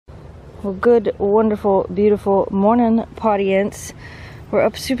Well, good, wonderful, beautiful morning, audience. We're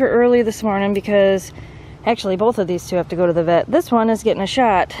up super early this morning because actually both of these two have to go to the vet. This one is getting a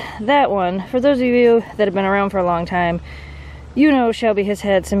shot. That one, for those of you that have been around for a long time, you know Shelby has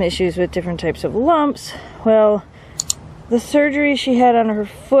had some issues with different types of lumps. Well, the surgery she had on her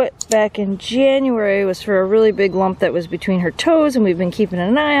foot back in January was for a really big lump that was between her toes, and we've been keeping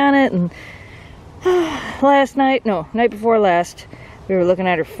an eye on it. And night before last, we were looking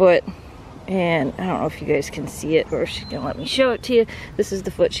at her foot, and I don't know if you guys can see it or if she's gonna let me show it to you. This is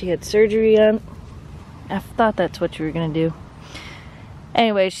the foot she had surgery on. I thought that's what you were gonna do.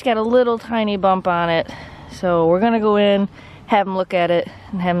 Anyway, she's got a little tiny bump on it, so we're gonna go in, have them look at it,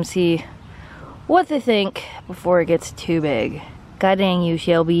 and have them see what they think before it gets too big. God dang you,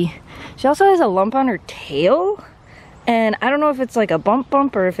 Shelby. She also has a lump on her tail, and I don't know if it's like a bump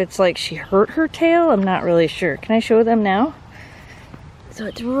or if it's like she hurt her tail. I'm not really sure. Can I show them now? So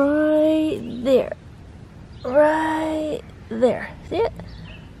it's right there. Right there. See it?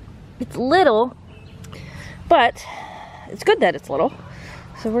 It's little, but it's good that it's little.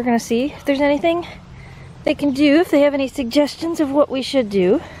 So we're gonna see if there's anything they can do, if they have any suggestions of what we should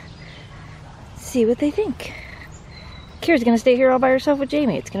do. See what they think. Kira's gonna stay here all by herself with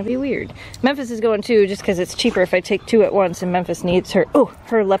Jamie. It's gonna be weird. Memphis is going too, just because it's cheaper if I take two at once, and Memphis needs her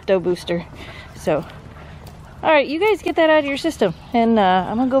lepto booster. So, all right, you guys get that out of your system, and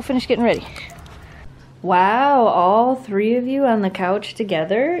I'm gonna go finish getting ready. Wow, all three of you on the couch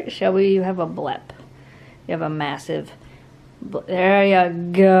together. Shelby, you have a blep. You have a massive. There you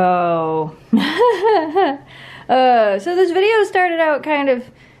go. So this video started out kind of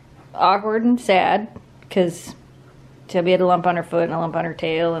awkward and sad because Shelby had a lump on her foot and a lump on her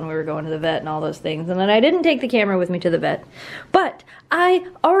tail, and we were going to the vet and all those things. And then I didn't take the camera with me to the vet, but I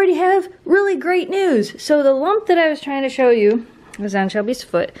already have really great news. So the lump that I was trying to show you was on Shelby's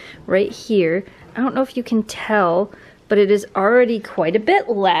foot right here. I don't know if you can tell, but it is already quite a bit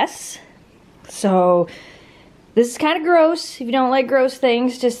less. So this is kind of gross. If you don't like gross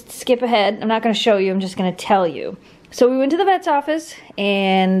things, just skip ahead. I'm not going to show you, I'm just going to tell you. So we went to the vet's office,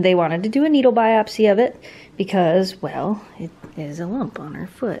 and they wanted to do a needle biopsy of it because, well, it is a lump on her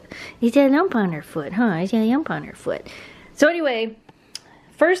foot. Is that a lump on her foot, huh? Is that a lump on her foot? So anyway,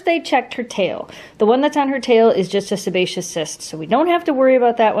 first they checked her tail. The one that's on her tail is just a sebaceous cyst, so we don't have to worry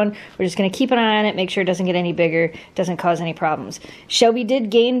about that one. We're just going to keep an eye on it, make sure it doesn't get any bigger, doesn't cause any problems. Shelby did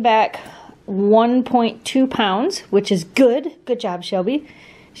gain back 1.2 pounds, which is good. Good job, Shelby.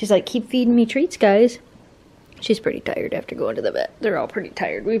 She's like, keep feeding me treats, guys. She's pretty tired after going to the vet. They're all pretty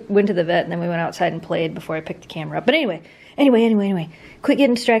tired. We went to the vet and then we went outside and played before I picked the camera up. But anyway. Quit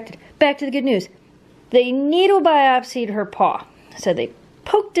getting distracted. Back to the good news. They needle biopsied her paw. So they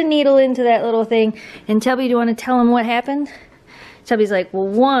poked a needle into that little thing. And Shelby, do you want to tell them what happened? Shelby's like, well,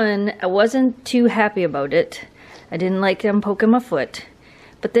 one, I wasn't too happy about it. I didn't like them poking my foot.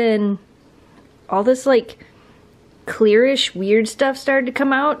 But then all this like clearish weird stuff started to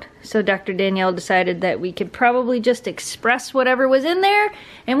come out, so Dr. Danielle decided that we could probably just express whatever was in there.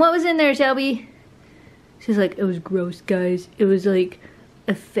 And what was in there, Shelby? She's like, it was gross, guys. It was like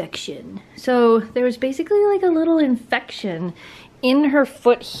infection. So there was basically like a little infection in her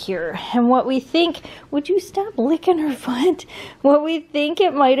foot here. And what we think, would you stop licking her foot? What we think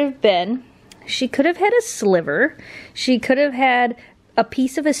it might have been, she could have had a sliver. She could have had a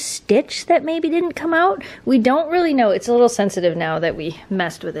piece of a stitch that maybe didn't come out. We don't really know. It's a little sensitive now that we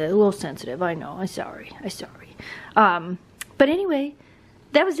messed with it. A little sensitive, I know. I'm sorry. But anyway,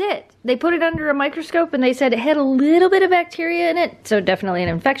 that was it. They put it under a microscope and they said it had a little bit of bacteria in it, so definitely an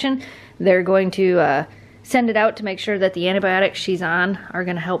infection. They're going to send it out to make sure that the antibiotics she's on are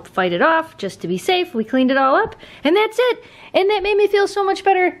going to help fight it off, just to be safe. We cleaned it all up, and that's it. And that made me feel so much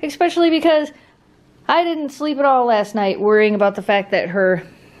better, especially because I didn't sleep at all last night worrying about the fact that her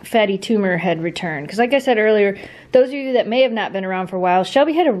fatty tumor had returned. Because like I said earlier, those of you that may have not been around for a while,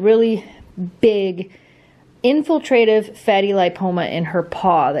 Shelby had a really big infiltrative fatty lipoma in her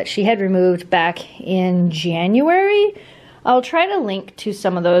paw that she had removed back in January. I'll try to link to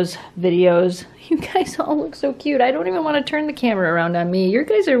some of those videos. You guys all look so cute. I don't even want to turn the camera around on me. You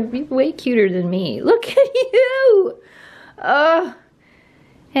guys are way cuter than me. Look at you!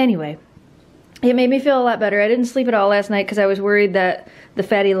 Anyway. It made me feel a lot better. I didn't sleep at all last night because I was worried that the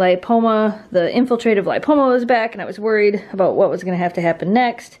fatty lipoma, the infiltrative lipoma was back, and I was worried about what was going to have to happen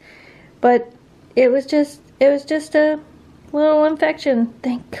next. But it was just a little infection.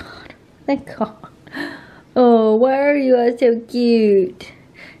 Thank God. Thank God. Oh, why are you all so cute?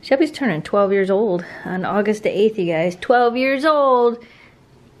 Shelby's turning 12 years old on August the 8th, you guys. 12 years old.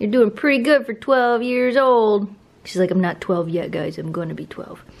 You're doing pretty good for 12 years old. She's like, I'm not 12 yet, guys. I'm going to be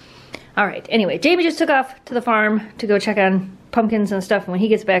 12. All right, anyway, Jamie just took off to the farm to go check on pumpkins and stuff. And when he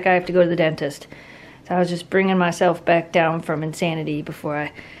gets back, I have to go to the dentist. So I was just bringing myself back down from insanity before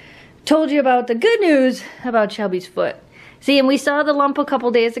I told you about the good news about Shelby's foot. See, and we saw the lump a couple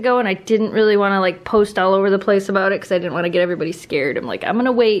days ago, and I didn't really want to like post all over the place about it because I didn't want to get everybody scared. I'm like, I'm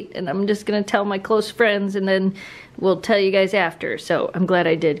gonna wait, and I'm just gonna tell my close friends, and then we'll tell you guys after. So I'm glad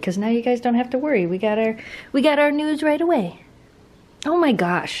I did, because now you guys don't have to worry. We got our news right away. Oh my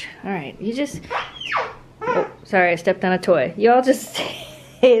gosh! All right, you just. Oh, sorry, I stepped on a toy. You all just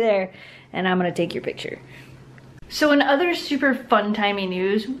stay there, and I'm gonna take your picture. So in other super fun-timey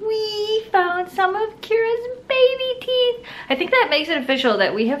news, we found some of Kira's baby teeth. I think that makes it official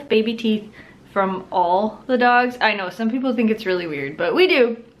that we have baby teeth from all the dogs. I know, some people think it's really weird, but we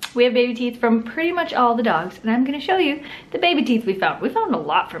do. We have baby teeth from pretty much all the dogs, and I'm gonna show you the baby teeth we found. We found a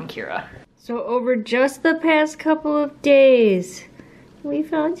lot from Kira. So over just the past couple of days, we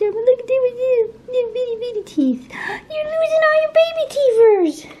found some, look at them little bitty teeth. You're losing all your baby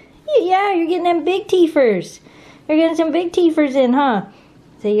teethers. Yeah, you're getting them big teethers. You're getting some big teethers in, huh?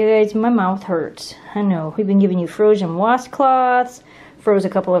 So you guys, my mouth hurts. I know. We've been giving you frozen washcloths. Froze a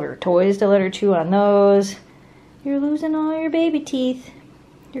couple of her toys to let her chew on those. You're losing all your baby teeth.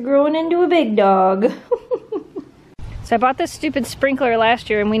 You're growing into a big dog. So I bought this stupid sprinkler last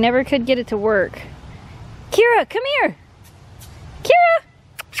year and we never could get it to work. Kira, come here. Kira!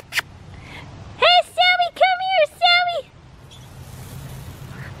 Hey, Sally, come here, Sally!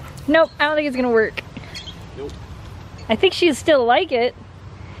 Nope, I don't think it's gonna work. Nope. I think she'd still like it.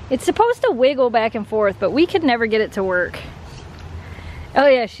 It's supposed to wiggle back and forth, but we could never get it to work. Oh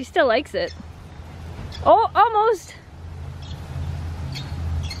yeah, she still likes it. Oh, almost.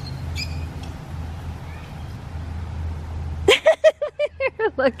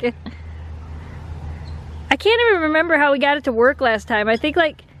 Look at. I can't even remember how we got it to work last time. I think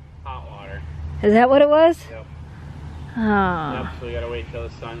like hot water. Is that what it was? Yep. Oh. Yep, so we gotta wait till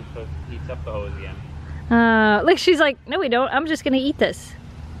the sun heats up the hose again. Look, she's like, no we don't, I'm just gonna eat this.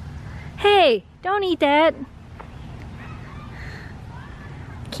 Hey, don't eat that.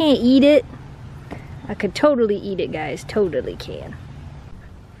 Can't eat it. I could totally eat it, guys, totally can.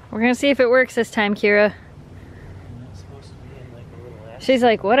 We're gonna see if it works this time, Kira. She's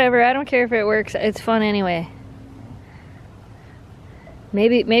like, whatever, I don't care if it works, it's fun anyway.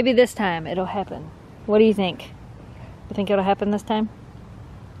 Maybe this time it'll happen. What do you think? You think it'll happen this time?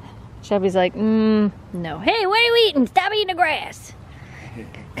 Shelby's like, no. Hey, what are you eating? Stop eating the grass.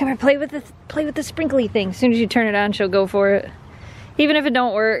 Come here, play with the sprinkly thing. As soon as you turn it on, she'll go for it. Even if it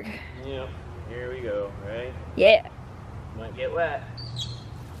don't work. Yep, here we go, right? Yeah. Might get wet.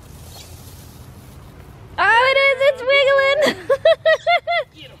 Oh, it is, it's wiggling.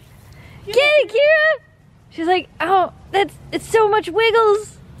 Get him. Get it, Kira. She's like, oh, it's so much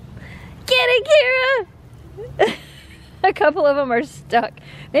wiggles. Get it, Kira. A couple of them are stuck.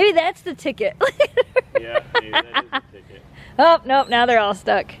 Maybe that's the ticket. Yeah, maybe that is the ticket. Oh, nope, now they're all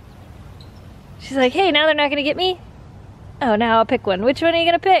stuck. She's like, hey, now they're not gonna get me? Oh, now I'll pick one. Which one are you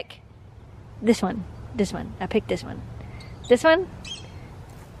gonna pick? This one. This one. I picked this one. This one?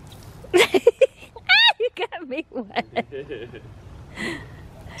 You got me wet.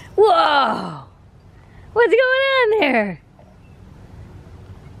 Whoa! What's going on there?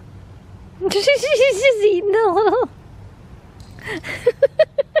 She's just eating a little.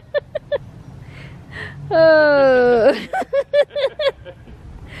 Oh.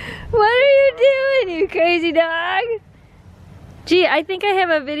 What are you doing, you crazy dog? Gee, I think I have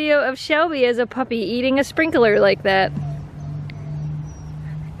a video of Shelby as a puppy eating a sprinkler like that.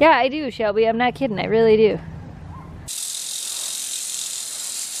 Yeah, I do, Shelby. I'm not kidding. I really do.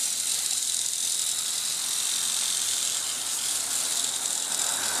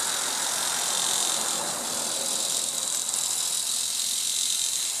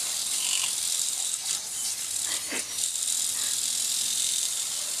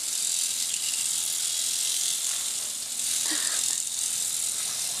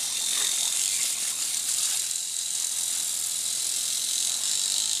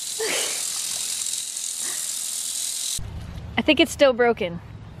 I think it's still broken.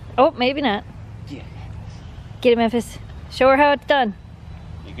 Oh, maybe not. Yeah. Get it, Memphis. Show her how it's done.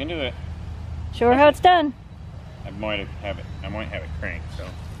 You can do it. Show her how it's done. I might have it cranked, so.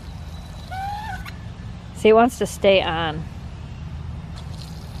 See, it wants to stay on.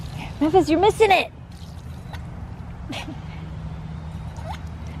 Memphis, you're missing it.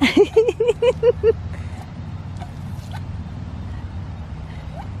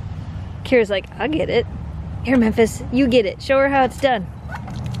 Kira's like, I'll get it. Here, Memphis, you get it. Show her how it's done.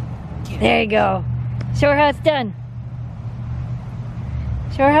 There you go. Show her how it's done.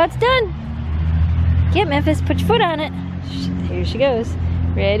 Show her how it's done. Get Memphis, put your foot on it. Here she goes.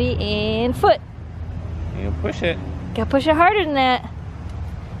 Ready, and foot. You push it. Gotta push it harder than that.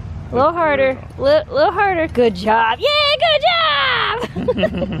 A little harder. Little harder. Good job. Yeah, good job!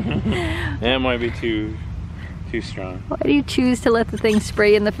 That might be too strong. Why do you choose to let the thing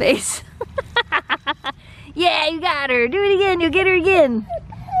spray in the face? Yeah, you got her. Do it again. You'll get her again.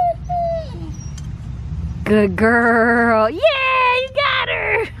 Good girl. Yeah, you got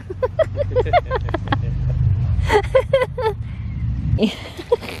her.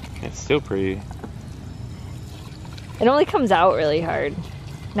 It's still pretty. It only comes out really hard.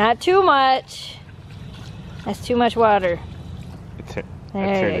 Not too much. That's too much water. I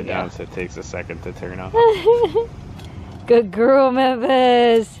turned it down so it takes a second to turn off. Good girl,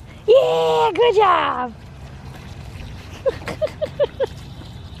 Memphis. Yeah, good job.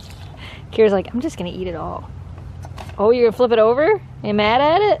 Kira's like, I'm just gonna eat it all. Oh, you're gonna flip it over? Are you mad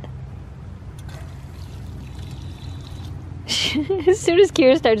at it? As soon as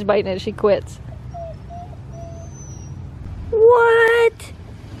Kira starts biting it, she quits. What?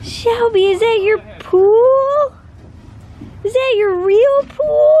 Shelby, is that your pool? Is that your real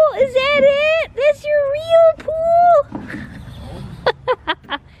pool? Is that it? That's your real pool?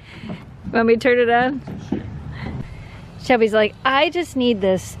 Want me to turn it on? Shelby's like, I just need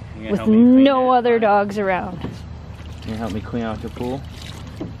this with no other dogs around. Can you help me clean out the pool?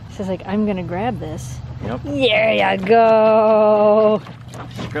 She's like, I'm gonna grab this. Yep. There you go.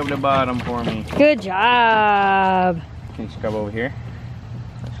 Scrub the bottom for me. Good job. Can you scrub over here?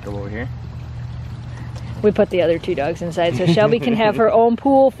 Scrub over here. We put the other two dogs inside so Shelby can have her own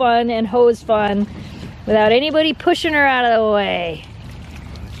pool fun and hose fun without anybody pushing her out of the way.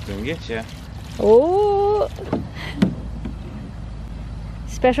 It's gonna get you. Oh.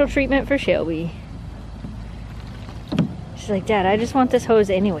 Special treatment for Shelby. She's like, Dad, I just want this hose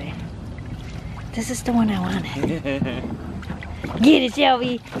anyway. This is the one I wanted. Get it,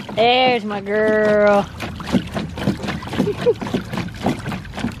 Shelby. There's my girl.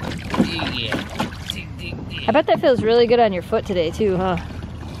 I bet that feels really good on your foot today too, huh?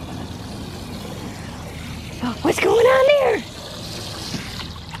 Oh, what's going on there?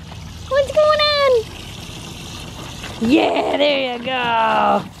 What's going on? Yeah, there you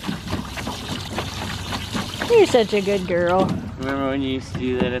go. You're such a good girl. Remember when you used to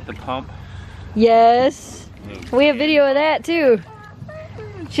do that at the pump? Yes. We have video of that too.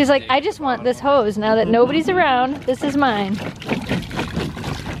 She's like, I just want this hose now that nobody's around. This is mine. Tear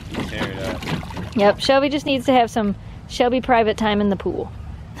it up. Yep, Shelby just needs to have some Shelby private time in the pool.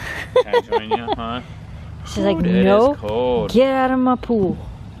 Can I join you, huh? She's like, It no, is cold. get out of my pool.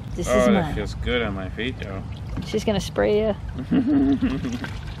 This is That mine. feels good on my feet though. She's gonna spray you. You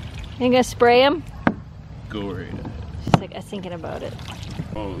gonna spray him? Go right ahead. She's like, I was thinking about it.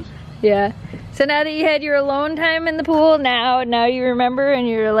 Hose. Yeah. So now that you had your alone time in the pool, now you remember and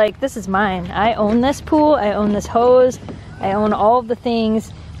you're like, this is mine. I own this pool, I own this hose, I own all of the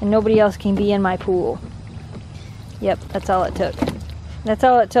things, and nobody else can be in my pool. Yep, that's all it took. That's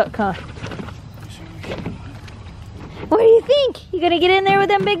all it took, huh? What do you think? You gonna get in there with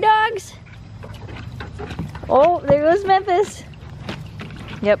them big dogs? Oh, there goes Memphis.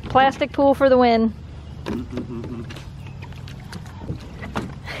 Yep, plastic pool for the win.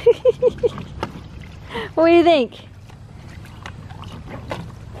 What do you think?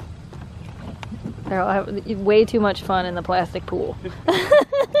 They'll have way too much fun in the plastic pool.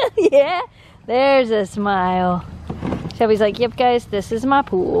 Yeah, there's a smile. Shelby's like, yep guys, this is my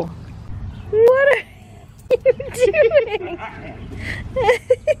pool. What are you doing?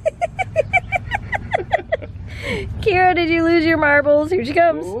 Kira, did you lose your marbles? Here she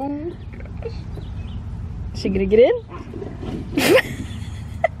comes. Oh, gosh. Is she gonna get in?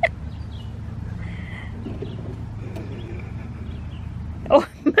 Oh,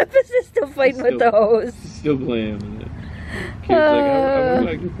 Memphis is still fighting with the hose. Still playing with it. Kid's like, I would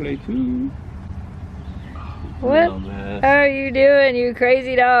like to play too. What Oh, man. are you doing, you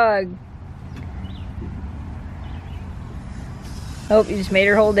crazy dog? Oh, you just made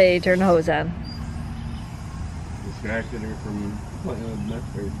her whole day. Turn the hose on. Distracted her from playing with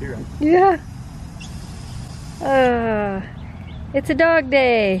Memphis here. Yeah. It's a dog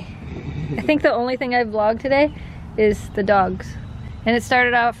day. I think the only thing I've vlogged today is the dogs. And it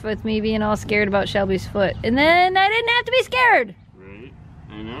started off with me being all scared about Shelby's foot. And then I didn't have to be scared. Right?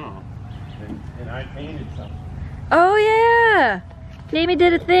 I know. And I painted something. Oh yeah. Jamie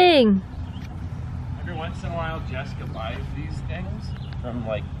did a thing. Every once in a while, Jessica buys these things from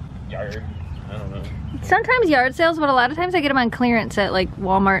like yard I don't know. Sometimes yard sales, but a lot of times I get them on clearance at like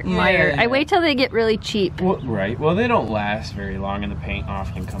Walmart and Meijer. I wait till they get really cheap. Well, right. Well, they don't last very long, and the paint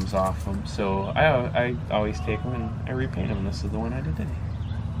often comes off them. So I always take them and I repaint them. This is the one I did today.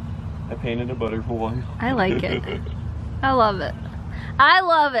 I painted a butterfly. I like it. I love it. I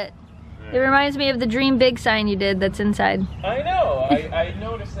love it. It reminds me of the Dream Big sign you did that's inside. I know. I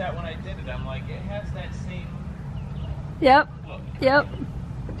noticed that when I did it. I'm like, it has that same Yep. look. Yep.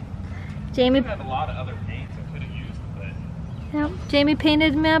 Jamie. I have a lot of other paints I could have used, but Yep. Jamie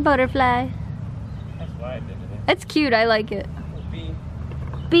painted me a butterfly. that's why I did it. It's cute. I like it. B.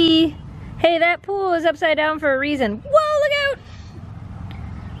 B. Hey, that pool is upside down for a reason. Whoa, look out!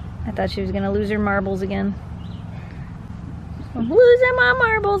 I thought she was gonna lose her marbles again. I'm losing my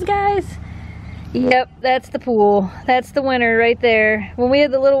marbles, guys. Yep, that's the pool. That's the winner right there. When we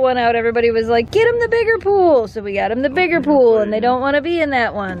had the little one out, everybody was like, get him the bigger pool. So we got him the bigger pool, and they don't want to be in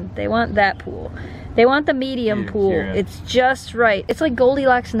that one. They want that pool. They want the medium pool. Kira. It's just right. It's like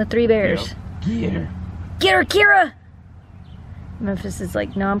Goldilocks and the Three Bears. Yep. Get her. Get her, Kira! Memphis is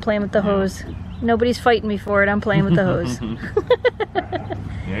like, no, I'm playing with the hose. Nobody's fighting me for it. I'm playing with the hose.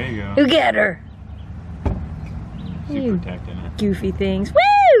 There you go. You get her. She's You protecting her. goofy things.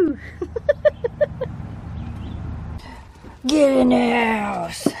 Woo! Get in the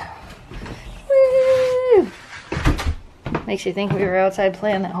house. Woo! Makes you think we were outside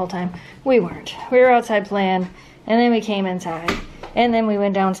playing that whole time. We weren't. We were outside playing, and then we came inside, and then we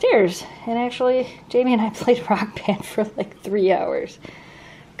went downstairs. And actually, Jamie and I played Rock Band for like 3 hours.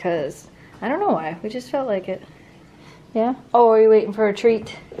 Because, I don't know why. We just felt like it. Yeah? Oh, are you waiting for a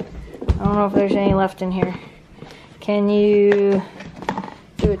treat? I don't know if there's any left in here. Can you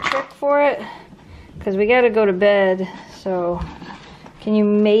do a trick for it? Because we gotta go to bed, so can you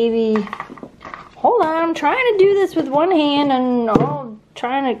maybe... Hold on, I'm trying to do this with one hand and all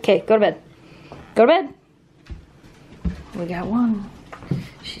trying to... Okay, go to bed. Go to bed. We got one.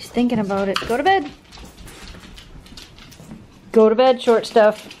 She's thinking about it. Go to bed. Go to bed, short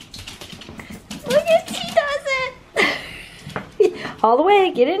stuff. Look at, she does it. All the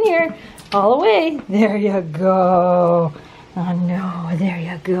way, get in here. All the way. There you go. Oh no, there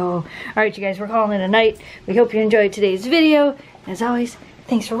you go. Alright you guys, we're calling it a night. We hope you enjoyed today's video. As always,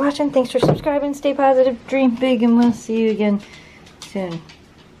 thanks for watching, thanks for subscribing, stay positive, dream big, and we'll see you again soon.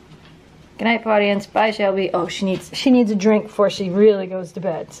 Good night, audience. Bye, Shelby. Oh, she needs a drink before she really goes to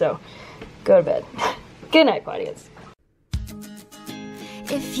bed, so go to bed. Good night, audience.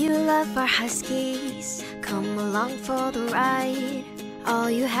 If you love our Huskies, come along for the ride. All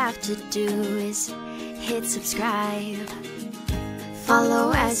you have to do is hit subscribe.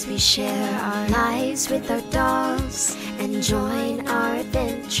 Follow as we share our lives with our dogs, and join our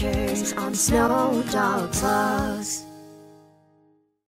adventures on SnowDogsVlogs.